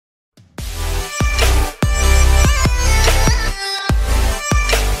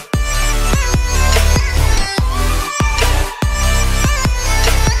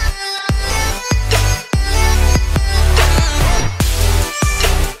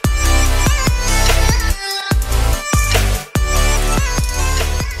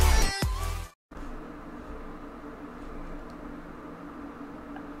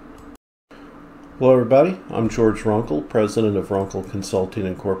Hello everybody, I'm George Runkle, President of Runkle Consulting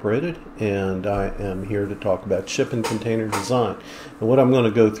Incorporated, and I am here to talk about shipping container design. And what I'm going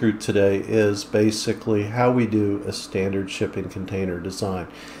to go through today is basically how we do a standard shipping container design.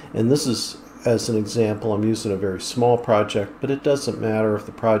 And this is, as an example, I'm using a very small project, but it doesn't matter if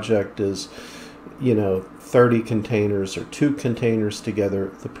the project is 30 containers or 2 containers together.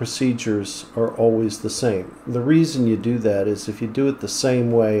 The procedures are always the same. The reason you do that is if you do it the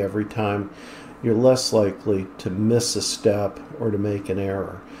same way every time, you're less likely to miss a step or to make an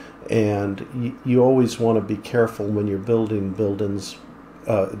error. And you always want to be careful when you're building buildings,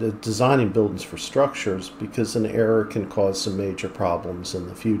 designing buildings for structures, because an error can cause some major problems in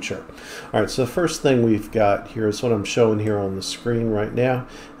the future. All right, so the first thing we've got here is what I'm showing here on the screen right now.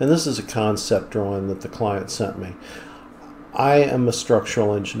 And this is a concept drawing that the client sent me. I am a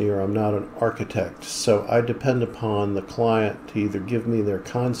structural engineer, I'm not an architect, so I depend upon the client to either give me their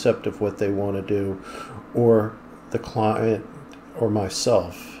concept of what they want to do, or the client or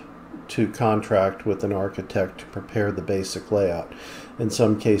myself to contract with an architect to prepare the basic layout. In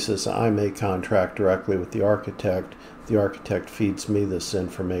some cases, I may contract directly with the architect feeds me this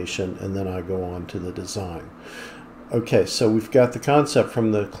information, and then I go on to the design. Okay, so we've got the concept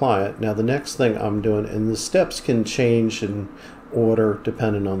from the client. Now the next thing I'm doing, and the steps can change in order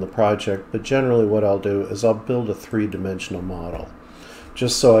depending on the project, but generally what I'll do is I'll build a 3-dimensional model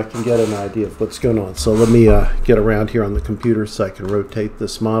just so I can get an idea of what's going on. So let me get around here on the computer so I can rotate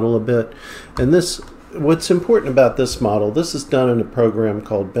this model a bit. And what's important about this model, this is done in a program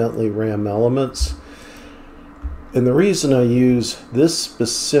called Bentley Ram Elements. And the reason I use this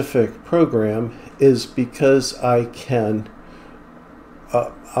specific program is because I can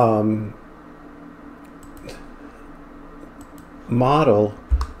model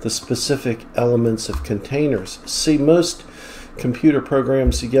the specific elements of containers. See, most computer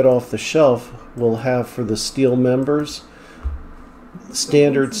programs you get off the shelf will have for the steel members,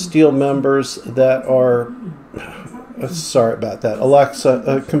 standard steel members that are, sorry about that,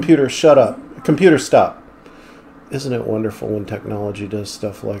 Alexa, computer shut up, computer stop. Isn't it wonderful when technology does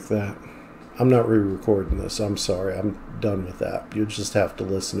stuff like that? I'm not re-recording this. I'm sorry. I'm done with that. You just have to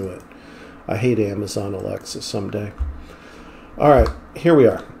listen to it. I hate Amazon Alexa someday. All right, here we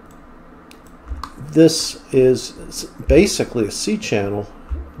are. This is basically a C channel,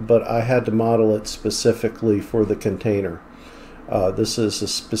 but I had to model it specifically for the container. This is a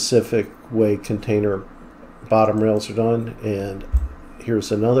specific way container bottom rails are done, and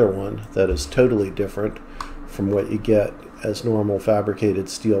here's another one that is totally different from what you get as normal fabricated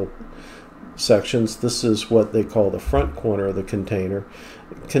steel sections. This is what they call the front corner of the container.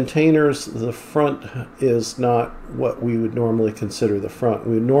 Containers, the front is not what we would normally consider the front.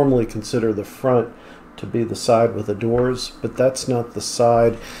 We would normally consider the front to be the side with the doors, but that's not the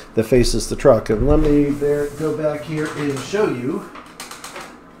side that faces the truck. And let me go back here and show you.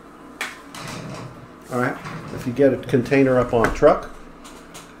 All right, if you get a container up on a truck,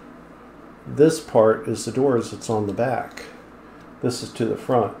 this part is the doors, it's on the back. This is to the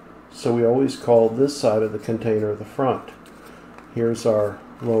front. So we always call this side of the container the front. Here's our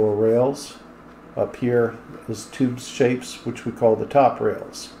lower rails. Up here is tube shapes, which we call the top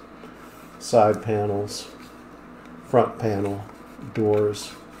rails. Side panels, front panel,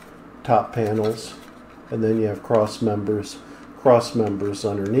 doors, top panels, and then you have cross members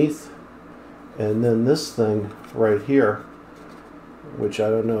underneath. And then this thing right here, which I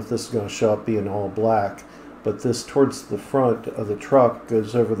don't know if this is going to show up being all black, but this towards the front of the truck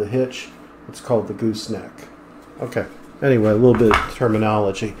goes over the hitch. It's called the gooseneck. Okay, anyway, a little bit of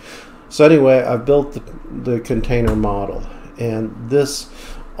terminology. So anyway, I've built the container model, and this,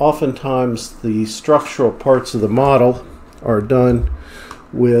 oftentimes the structural parts of the model are done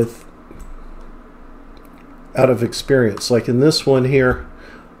out of experience. Like in this one here,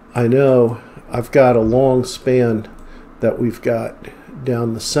 I know I've got a long span that we've got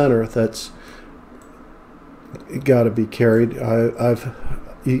down the center that's got to be carried.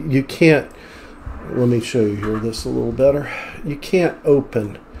 You can't, let me show you here this a little better. You can't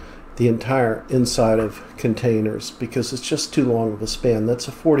open the entire inside of containers because it's just too long of a span. That's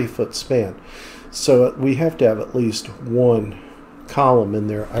a 40-foot span. So we have to have at least one column in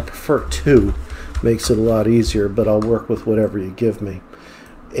there. I prefer 2. Makes it a lot easier, but I'll work with whatever you give me.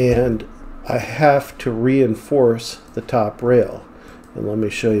 And I have to reinforce the top rail. And let me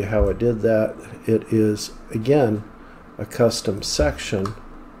show you how I did that. It is, again, a custom section,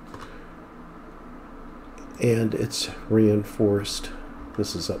 and it's reinforced.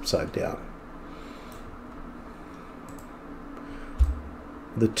 This is upside down.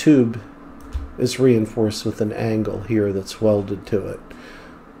 The tube is reinforced with an angle here that's welded to it.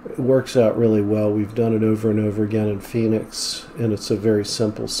 It works out really well. We've done it over and over again in Phoenix, and it's a very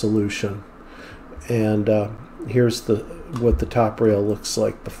simple solution. And here's what the top rail looks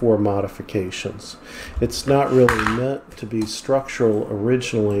like before modifications. It's not really meant to be structural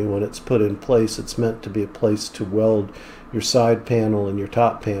originally when it's put in place. It's meant to be a place to weld your side panel and your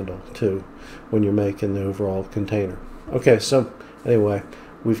top panel to when you're making the overall container. Okay, so anyway,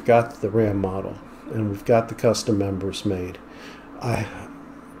 we've got the Ram model and we've got the custom members made. I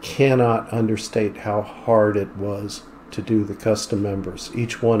cannot understate how hard it was to do the custom members.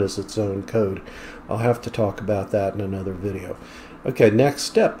 Each one is its own code. I'll have to talk about that in another video. Okay, next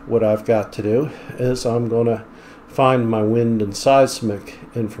step, what I've got to do is I'm going to find my wind and seismic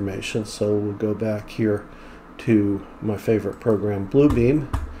information. So we'll go back here to my favorite program, Bluebeam,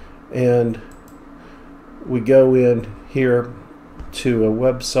 and we go in here to a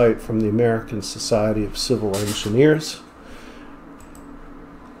website from the American Society of Civil Engineers,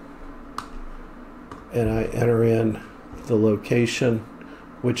 and I enter in the location,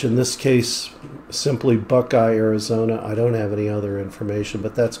 which in this case simply Buckeye, Arizona. I don't have any other information,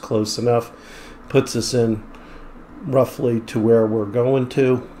 but that's close enough. Puts us in roughly to where we're going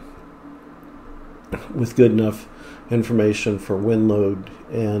to with good enough information for wind load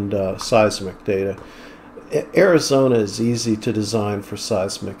and seismic data. Arizona is easy to design for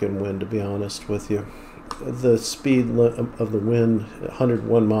seismic and wind, to be honest with you. The speed of the wind,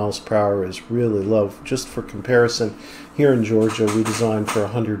 101 miles per hour, is really low. Just for comparison, here in Georgia we design for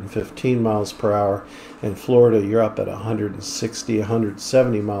 115 miles per hour. In Florida you're up at 160,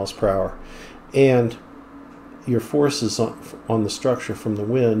 170 miles per hour. And your forces on the structure from the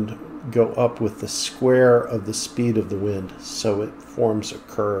wind go up with the square of the speed of the wind. So it forms a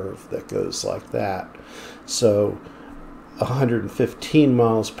curve that goes like that. So 115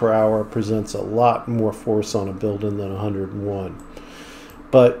 miles per hour presents a lot more force on a building than 101.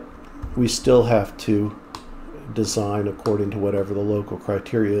 But we still have to design according to whatever the local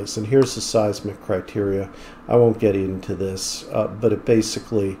criteria is. And here's the seismic criteria. I won't get into this, but it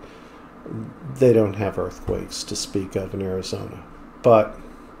basically, they don't have earthquakes to speak of in Arizona. But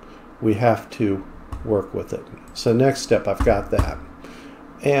we have to work with it. So next step, I've got that.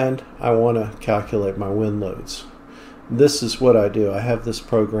 And I want to calculate my wind loads. This is what I do. I have this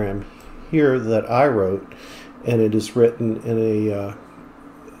program here that I wrote, and it is written in a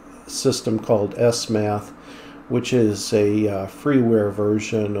system called SMath, which is a freeware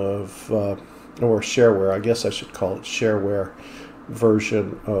version of, or shareware, I guess I should call it shareware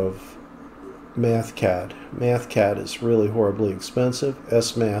version of MathCAD. MathCAD is really horribly expensive.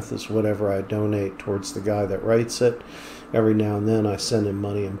 SMath is whatever I donate towards the guy that writes it. Every now and then I send him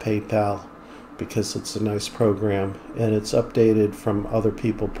money in PayPal because it's a nice program, and it's updated from other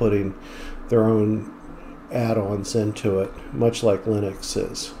people putting their own add-ons into it, much like Linux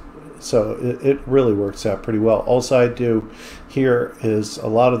is. So it really works out pretty well. All I do here is a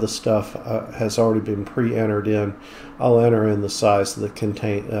lot of the stuff has already been pre-entered in. I'll enter in the size of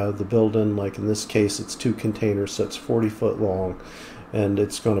the building. Like in this case, it's 2 containers, so it's 40 foot long, and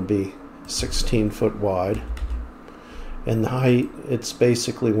it's going to be 16 foot wide. And the height, it's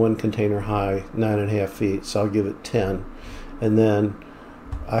basically 1 container high, 9.5 feet, so I'll give it 10. And then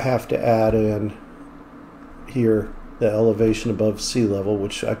I have to add in here the elevation above sea level,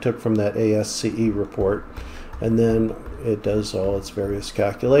 which I took from that ASCE report. And then it does all its various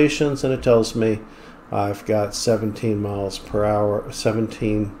calculations, and it tells me I've got 17 miles per hour,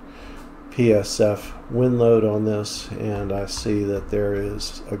 17 PSF wind load on this, and I see that there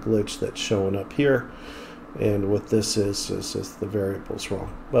is a glitch that's showing up here. And what this is the variable's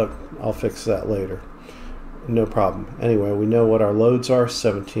wrong, but I'll fix that later. No problem. Anyway, we know what our loads are,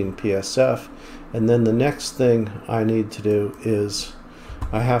 17 PSF, and then the next thing I need to do is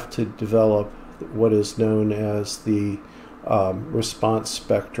I have to develop what is known as the response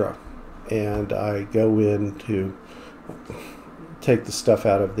spectra, and I go in to take the stuff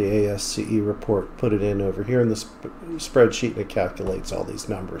out of the ASCE report, put it in over here in the spreadsheet, and it calculates all these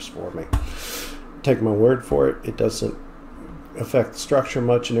numbers for me. Take my word for it, it doesn't affect the structure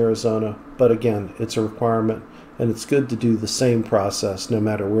much in Arizona, but again, it's a requirement, and it's good to do the same process no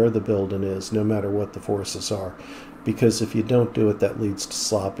matter where the building is, no matter what the forces are, because if you don't do it, that leads to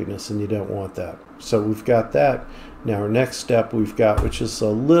sloppiness, and you don't want that. So we've got that. Now our next step we've got, which is a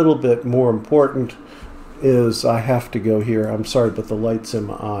little bit more important, is I have to go here. I'm sorry, but the light's in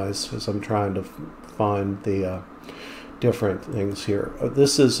my eyes as I'm trying to find the different things here.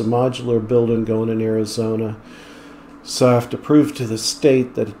 This is a modular building going in Arizona, so I have to prove to the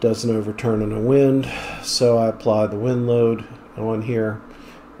state that it doesn't overturn in a wind. So I apply the wind load on here,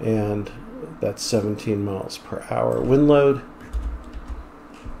 and that's 17 miles per hour wind load.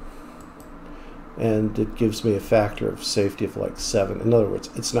 and it gives me a factor of safety of like 7. In other words,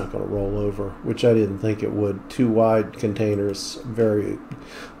 it's not going to roll over, which I didn't think it would. 2 wide containers, very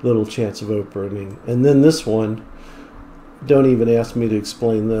little chance of opening. And then this one, don't even ask me to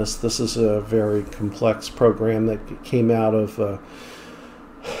explain this. This is a very complex program that came out of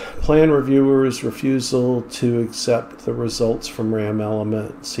plan reviewer's refusal to accept the results from Ram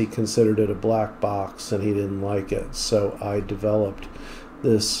Elements. He considered it a black box and he didn't like it. So I developed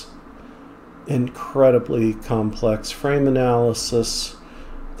this incredibly complex frame analysis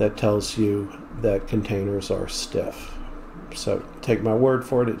that tells you that containers are stiff. So take my word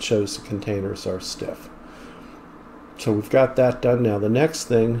for it, it shows the containers are stiff. So we've got that done. Now the next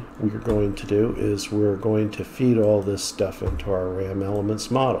thing we're going to do is we're going to feed all this stuff into our Ram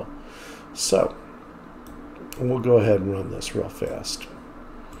Elements model. So we'll go ahead and run this real fast.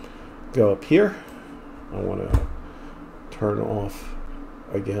 Go up here. I want to turn off.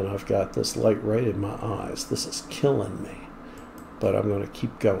 Again, I've got this light right in my eyes. This is killing me. But I'm going to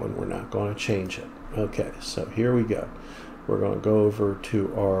keep going. We're not going to change it. Okay, so here we go. We're going to go over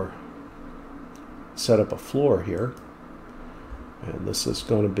to our set up a floor here. And this is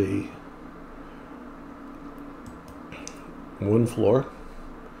going to be 1 floor.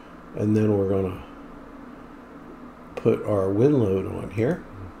 And then we're going to put our wind load on here.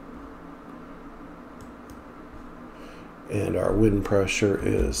 And our wind pressure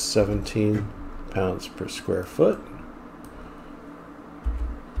is 17 pounds per square foot.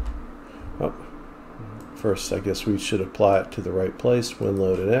 Oh, first, I guess we should apply it to the right place. Wind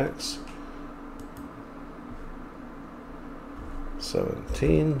load at X.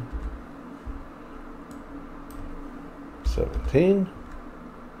 17.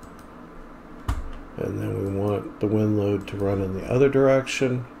 And then we want the wind load to run in the other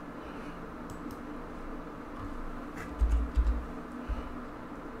direction.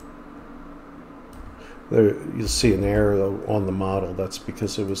 There, you'll see an error on the model. That's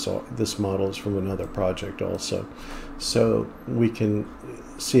because it was this model is from another project also. So we can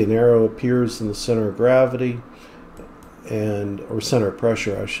see an arrow appears in the center of gravity, or center of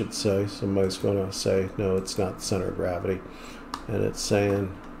pressure, I should say. Somebody's going to say, no, it's not the center of gravity. And it's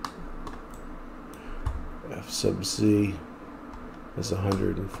saying F sub Z is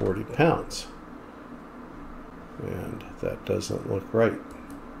 140 pounds. And that doesn't look right.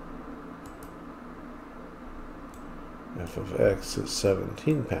 F of X is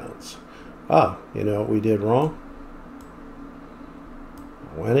 17 pounds. Ah, you know what we did wrong?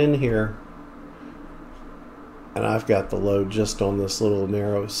 I went in here, and I've got the load just on this little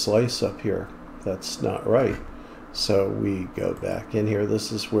narrow slice up here. That's not right. So we go back in here.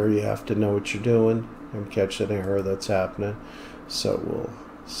 This is where you have to know what you're doing and catch an error that's happening. So we'll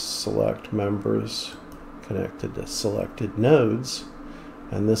select members connected to selected nodes,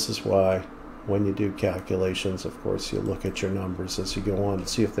 and this is why when you do calculations, of course, you look at your numbers as you go on and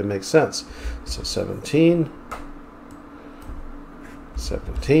see if they make sense. So 17.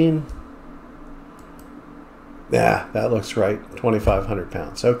 Yeah, that looks right. 2,500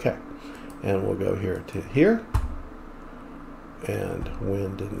 pounds. Okay. And we'll go here to here. And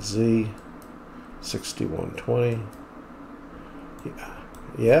wind and Z, 6120.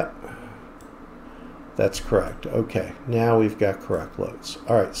 Yeah. That's correct. Okay, now we've got correct loads.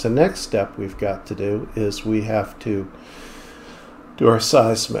 All right, so next step we've got to do is we have to do our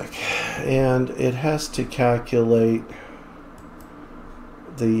seismic. And it has to calculate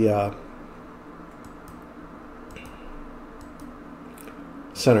the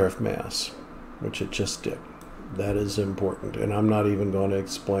center of mass, which it just did. That is important, and I'm not even going to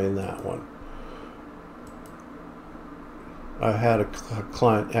explain that one. I had a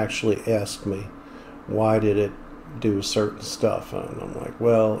client actually ask me, why did it do certain stuff? And I'm like,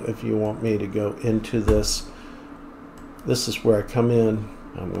 well, if you want me to go into this, this is where I come in.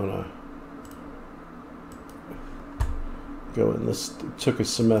 I'm going to go in this. It took a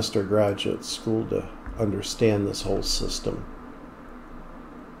semester of graduate school to understand this whole system.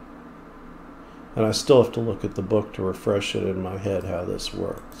 And I still have to look at the book to refresh it in my head how this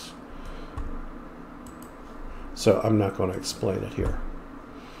works. So I'm not going to explain it here.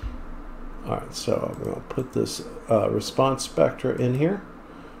 Alright, so I'm going to put this response spectra in here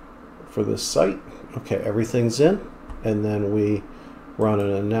for this site. Okay, everything's in, and then we run an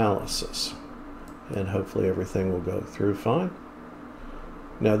analysis. And hopefully everything will go through fine.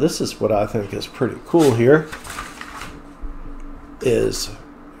 Now this is what I think is pretty cool here. Is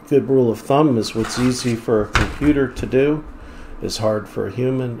good rule of thumb is what's easy for a computer to do is hard for a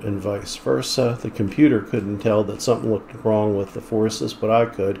human, and vice versa. The computer couldn't tell that something looked wrong with the forces, but I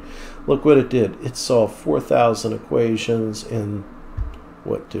could. Look what it did. It solved 4,000 equations in,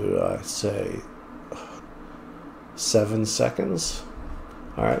 what do I say, 7 seconds.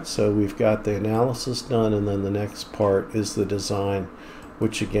 Alright, so we've got the analysis done, and then the next part is the design,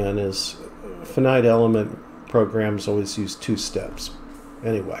 which again is finite element programs always use 2 steps.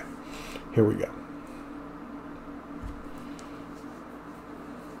 Anyway, here we go.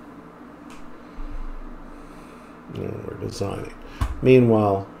 And we're designing.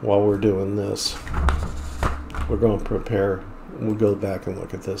 Meanwhile, while we're doing this, we're going to prepare. We'll go back and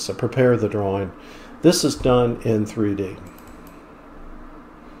look at this. I prepare the drawing. This is done in 3D.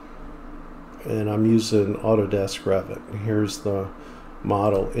 And I'm using Autodesk Revit. Here's the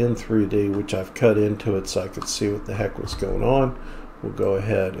model in 3D, which I've cut into it so I could see what the heck was going on. We'll go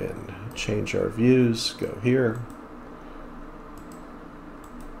ahead and change our views. Go here.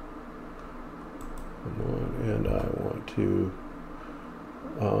 And I want to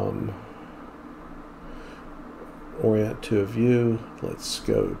orient to a view. Let's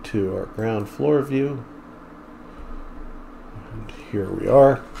go to our ground floor view. And here we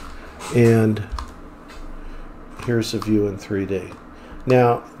are. And here's a view in 3D.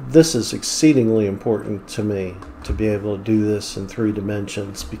 Now, this is exceedingly important to me to be able to do this in 3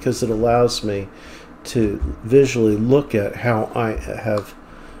 dimensions because it allows me to visually look at how I have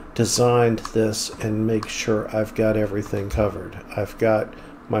designed this and make sure I've got everything covered. I've got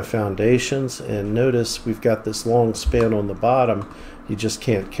my foundations, and notice we've got this long span on the bottom. You just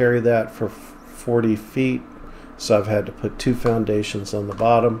can't carry that for 40 feet. So I've had to put 2 foundations on the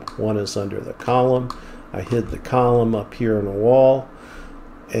bottom. One is under the column. I hid the column up here on the wall,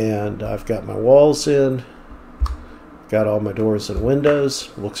 and I've got my walls in. Got all my doors and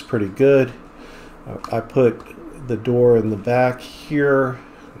windows. Looks pretty good. I put the door in the back here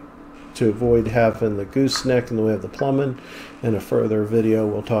to avoid having the gooseneck in the way of the plumbing. In a further video,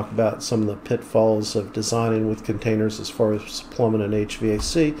 we'll talk about some of the pitfalls of designing with containers as far as plumbing and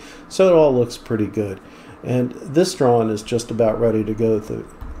HVAC. So it all looks pretty good. And this drawing is just about ready to go to the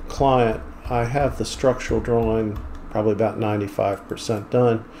client. I have the structural drawing probably about 95%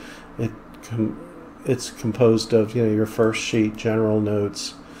 done. It's composed of, you know, your first sheet, general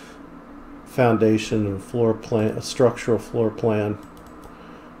notes, foundation and floor plan, a structural floor plan,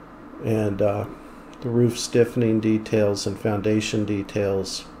 and the roof stiffening details and foundation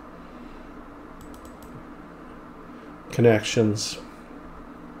details, connections,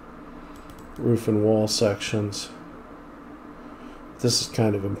 roof and wall sections. This is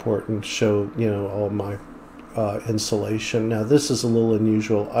kind of important. Show, you know, all my insulation. Now this is a little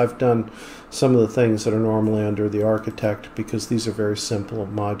unusual. I've done some of the things that are normally under the architect because these are very simple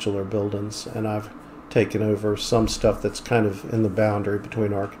modular buildings, and I've taken over some stuff that's kind of in the boundary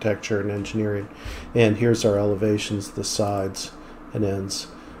between architecture and engineering. And here's our elevations, the sides and ends.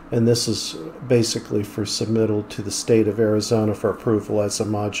 And this is basically for submittal to the state of Arizona for approval as a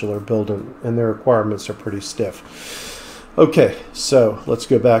modular building, and their requirements are pretty stiff. Okay, so let's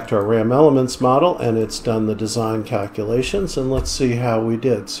go back to our Ram Elements model, and it's done the design calculations, and let's see how we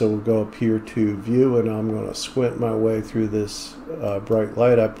did. So we'll go up here to view, and I'm going to squint my way through this bright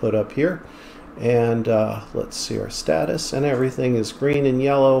light I put up here. And let's see our status, and everything is green and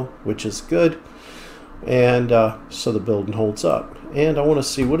yellow, which is good. And so the building holds up. And I want to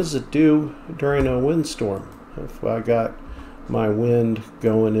see, what does it do during a windstorm? If I got my wind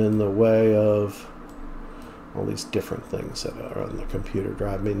going in the way of all these different things that are on the computer,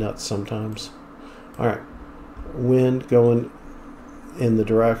 drive me nuts sometimes. All right, wind going in the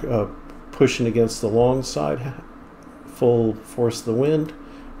direct, pushing against the long side, full force of the wind.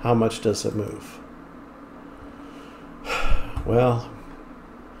 How much does it move? Well,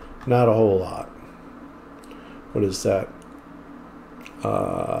 not a whole lot. What is that?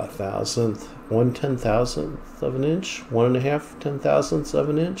 1/10,000th of an inch, 1.5 10,000ths of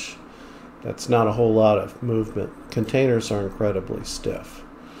an inch. That's not a whole lot of movement. Containers are incredibly stiff.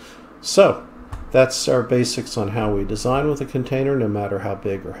 So that's our basics on how we design with a container, no matter how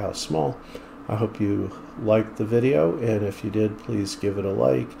big or how small. I hope you liked the video, and if you did, please give it a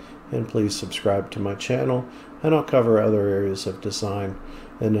like, and please subscribe to my channel, and I'll cover other areas of design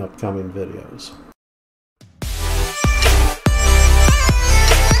in upcoming videos.